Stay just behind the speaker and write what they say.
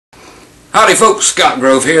Howdy folks, Scott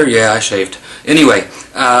Grove here. Yeah, I shaved. Anyway,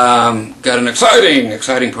 got an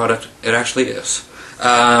exciting product. It actually is.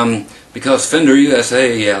 Because Fender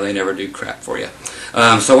USA, yeah, they never do crap for you.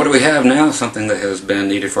 So what do we have now? Something that has been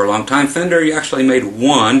needed for a long time. Fender, you actually made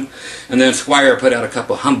one, and then Squier put out a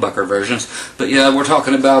couple humbucker versions. But yeah, we're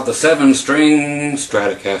talking about the 7-string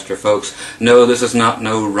Stratocaster, folks. No, this is not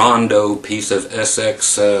no Rondo piece of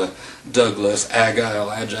SX Douglas, Agile,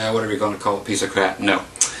 whatever you're going to call it, piece of crap. No,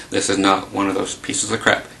 this is not one of those pieces of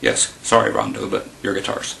crap. Yes, sorry Rondo, but your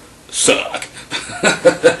guitars suck.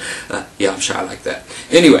 Yeah, I'm shy like that.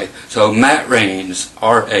 Anyway, so Matt Raines,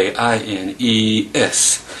 R-A-I-N-E-S.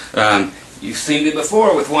 You've seen me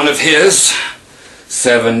before with one of his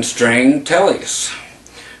 7-string tellies.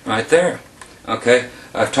 Right there. Okay,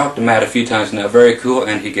 I've talked to Matt a few times now. Very cool,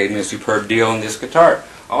 and he gave me a superb deal on this guitar.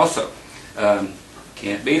 Also,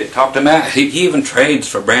 can't beat it. Talk to Matt. He even trades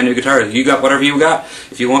for brand new guitars. You got whatever you got.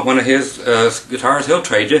 If you want one of his guitars, he'll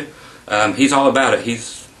trade you. He's all about it.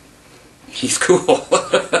 He's cool.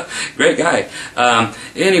 Great guy.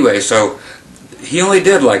 Anyway, so he only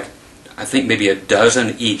did like, I think maybe a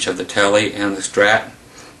dozen each of the Telly and the Strat.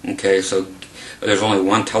 Okay, so there's only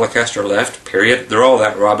one Telecaster left, period. They're all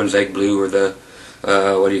that Robin's Egg Blue or the,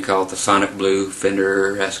 what do you call it, the Sonic Blue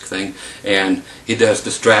Fender-esque thing. And he does the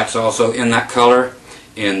Strats also in that color,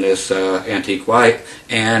 in this antique white,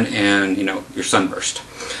 and you know, your Sunburst.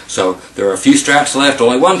 So there are a few Strats left,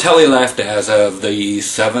 only one Telly left as of the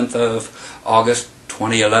 7th of August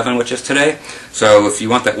 2011, which is today. So if you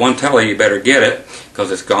want that one Telly, you better get it, because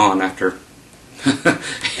it's gone after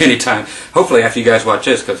any time. Hopefully after you guys watch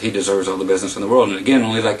this, because he deserves all the business in the world. And again,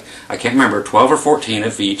 only like, I can't remember, 12 or 14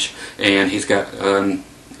 of each, and he's got, I don't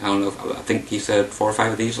know, I think he said 4 or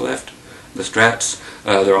 5 of these left, the Strats.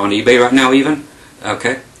 They're on eBay right now even.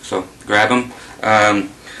 Okay, so grab them.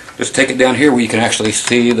 Just take it down here where you can actually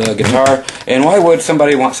see the guitar. And why would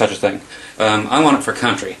somebody want such a thing? I want it for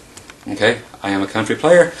country. Okay, I am a country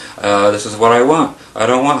player. This is what I want. I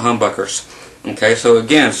don't want humbuckers. Okay, so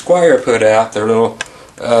again, Squier put out their little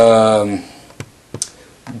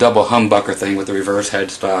double humbucker thing with the reverse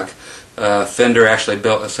headstock. Fender actually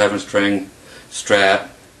built a 7-string Strat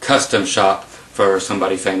custom shop for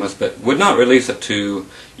somebody famous, but would not release it to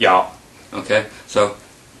y'all. Okay, so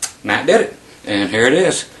Matt did it, and here it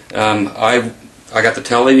is. I got the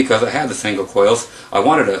Telly because it had the single coils. I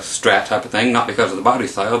wanted a Strat type of thing, not because of the body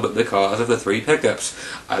style, but because of the 3 pickups.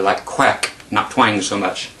 I like quack, not twang so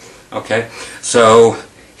much. Okay, so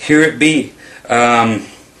here it be.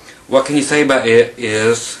 What can you say about it?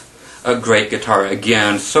 Is a great guitar.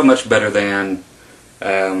 Again, so much better than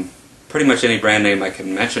pretty much any brand name I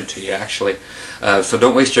can mention to you, actually. So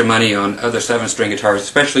don't waste your money on other 7-string guitars,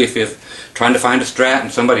 especially if you're trying to find a Strat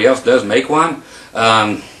and somebody else does make one.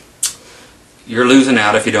 You're losing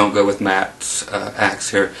out if you don't go with Matt's axe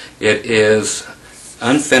here. It is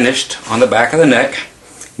unfinished on the back of the neck,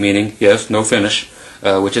 meaning, yes, no finish,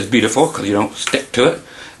 which is beautiful because you don't stick to it.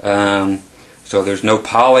 So there's no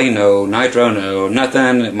poly, no nitro, no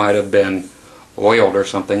nothing. It might have been oiled or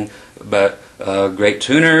something, but great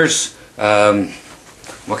tuners.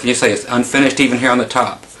 What can you say? It's unfinished even here on the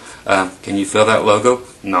top. Can you feel that logo?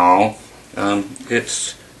 No.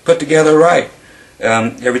 It's put together right.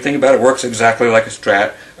 Everything about it works exactly like a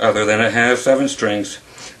Strat, other than it has 7 strings.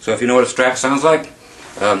 So if you know what a Strat sounds like,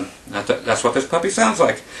 that's what this puppy sounds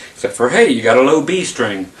like. Except for, hey, you got a low B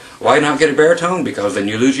string. Why not get a baritone? Because then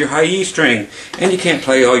you lose your high E string, and you can't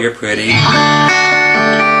play all your pretty.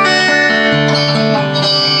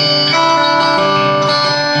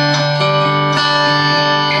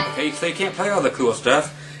 Okay, so you can't play all the cool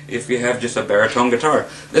stuff if you have just a baritone guitar.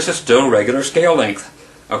 This is still regular scale length.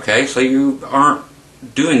 Okay, so you aren't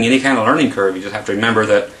doing any kind of learning curve. You just have to remember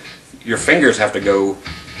that your fingers have to go,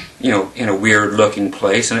 you know, in a weird looking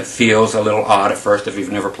place, and it feels a little odd at first if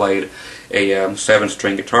you've never played a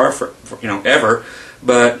 7-string guitar for you know, ever.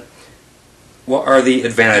 But what are the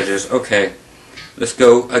advantages? Okay, let's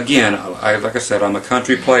go again. Like I said, I'm a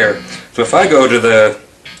country player, so if I go to the,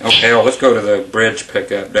 okay, well, let's go to the bridge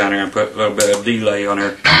pickup down here and put a little bit of delay on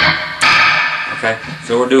her. Okay,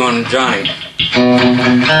 so we're doing Johnny.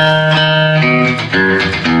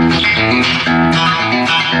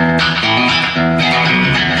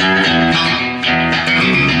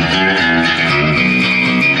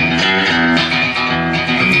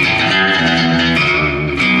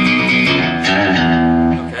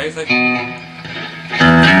 Okay, so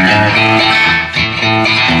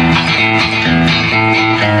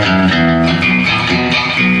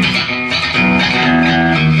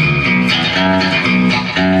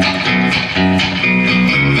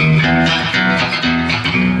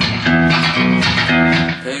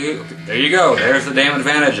there you go. There's the damn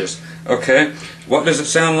advantages. Okay, what does it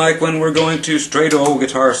sound like when we're going to straight old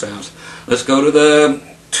guitar sounds? Let's go to the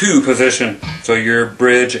 2 position, so your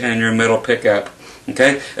bridge and your middle pickup.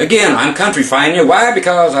 Okay, again, I'm countryfying you. Why?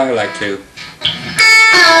 Because I like to.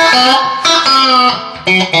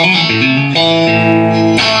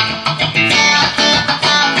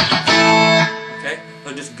 Okay,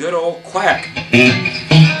 so just good old quack.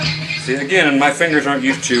 See, again, and my fingers aren't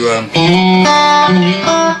used to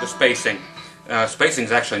the spacing. Spacing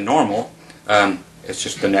is actually normal. It's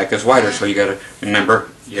just the neck is wider, so you got to remember,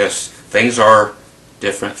 yes, things are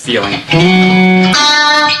different feeling.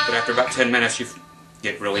 But after about 10 minutes, you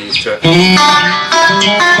get really used to it.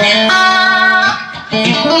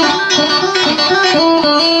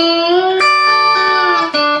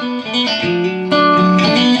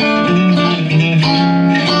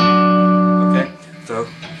 Okay, so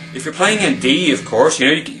if you're playing in D, of course, you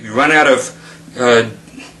know, you run out of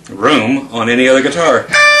room on any other guitar.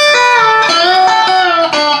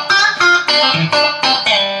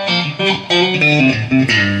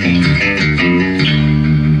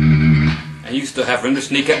 And you still have room to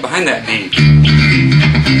sneak up behind that D.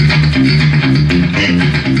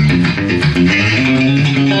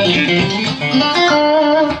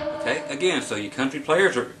 Okay, again, so you country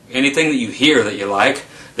players, or anything that you hear that you like,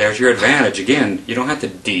 there's your advantage. Again, you don't have to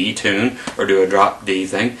D tune or do a drop D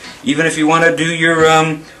thing. Even if you want to do your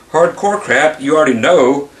hardcore crap, you already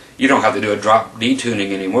know you don't have to do a drop D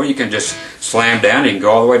tuning anymore. You can just slam down, you can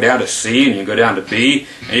go all the way down to C, and you can go down to B,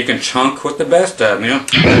 and you can chunk with the best of them, you know.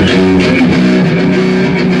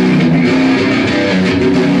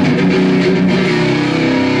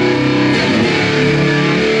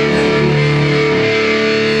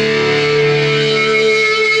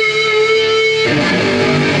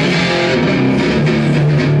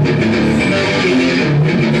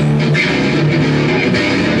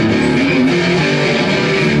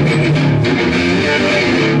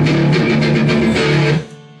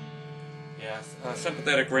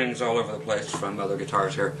 Sympathetic rings all over the place from other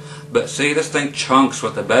guitars here. But see, this thing chunks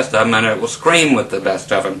with the best of them, and it will scream with the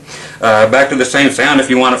best of them. Back to the same sound if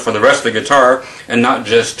you want it for the rest of the guitar, and not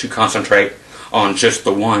just to concentrate on just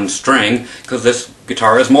the one string, because this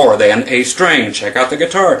guitar is more than a string. Check out the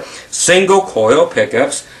guitar. Single coil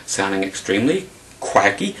pickups, sounding extremely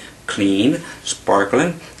quacky, clean,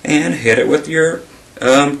 sparkling, and hit it with your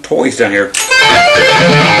toys down here.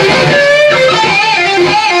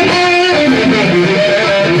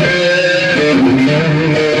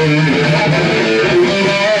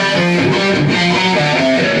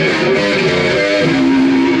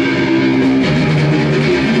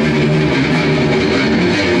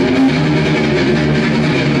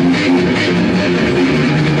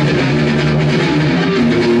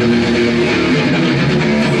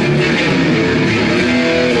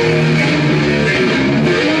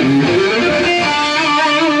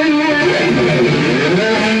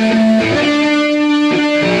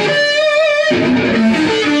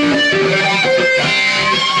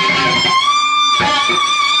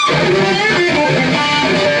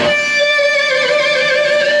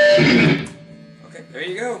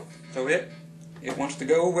 So it wants to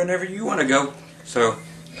go whenever you want to go. So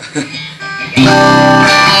let's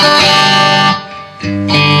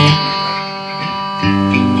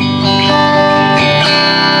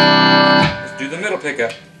do the middle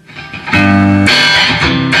pickup.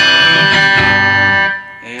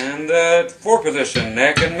 And the 4 position,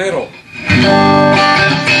 neck and middle.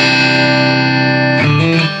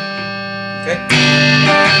 Okay.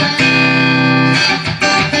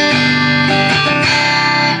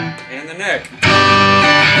 Neck.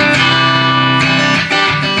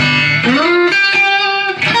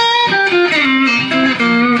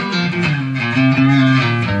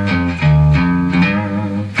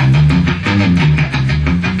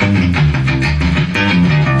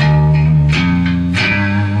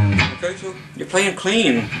 Okay, so you're playing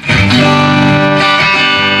clean.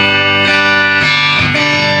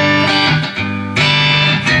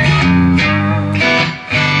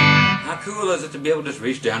 Is it to be able to just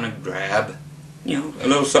reach down and grab, you know, a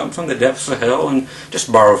little something from the depths of hell and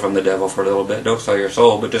just borrow from the devil for a little bit. Don't sell your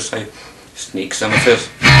soul, but just say, sneak some of his.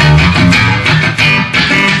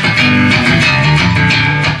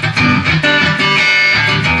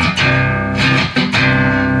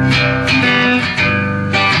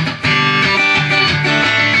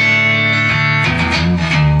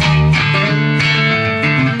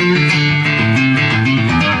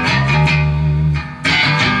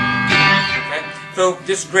 So,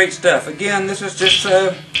 just great stuff. Again, this is just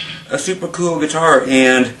a super cool guitar,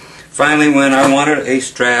 and finally when I wanted a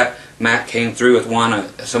Strat Matt came through with one. One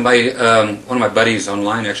of my buddies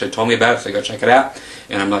online actually told me about it, so go check it out.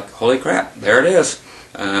 And I'm like, holy crap, there it is.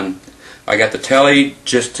 I got the Telly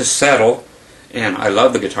just to settle, and I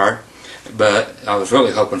love the guitar, but I was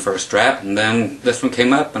really hoping for a Strat, and then this one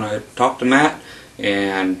came up, and I talked to Matt,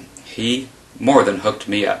 and he more than hooked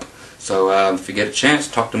me up. So if you get a chance,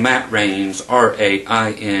 talk to Matt Raines, R-A-I-N-E-S,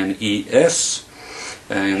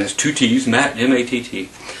 and there's 2 T's, Matt, M-A-T-T,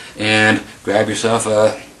 and grab yourself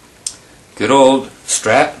a good old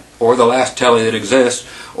Strat, or the last Telly that exists,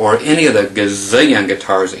 or any of the gazillion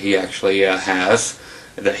guitars that he actually has,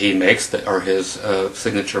 that he makes, that are his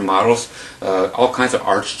signature models. All kinds of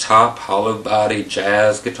arch top, hollow body,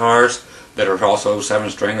 jazz guitars that are also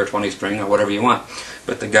 7-string or 20-string or whatever you want.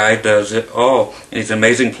 But the guy does it all, and he's an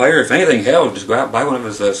amazing player. If anything, hell, just go out and buy one of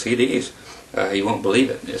his CDs. You won't believe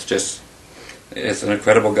it. It's an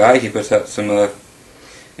incredible guy. He puts out some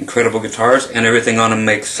incredible guitars, and everything on them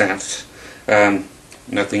makes sense.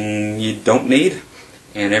 Nothing you don't need,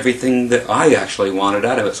 and everything that I actually wanted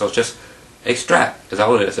out of it. So it's just a Strat is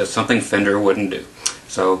all it is. It's something Fender wouldn't do.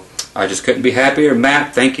 So I just couldn't be happier.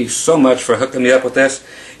 Matt, thank you so much for hooking me up with this,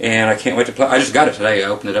 and I can't wait to play. I just got it today. I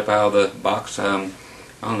opened it up out of the box, I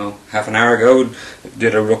don't know, half an hour ago.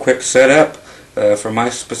 Did a real quick setup for my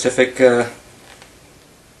specific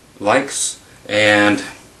likes, and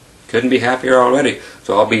couldn't be happier already.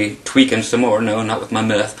 So I'll be tweaking some more. No, not with my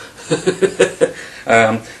meth.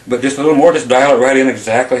 But just a little more, just dial it right in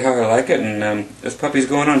exactly how I like it. And this puppy's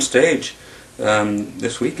going on stage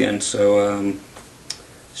this weekend, so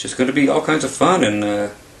it's just going to be all kinds of fun.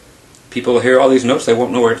 And people will hear all these notes, they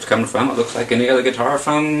won't know where it's coming from. It looks like any other guitar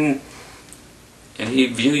from any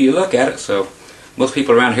view you look at it. So most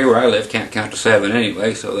people around here where I live can't count to 7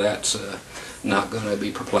 anyway, so that's not going to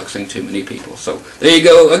be perplexing too many people. So there you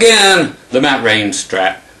go again, the Matt Raines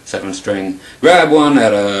Strat 7-string. Grab one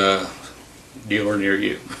at a dealer near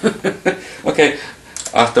you. Okay,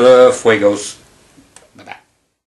 hasta luego, fuegos.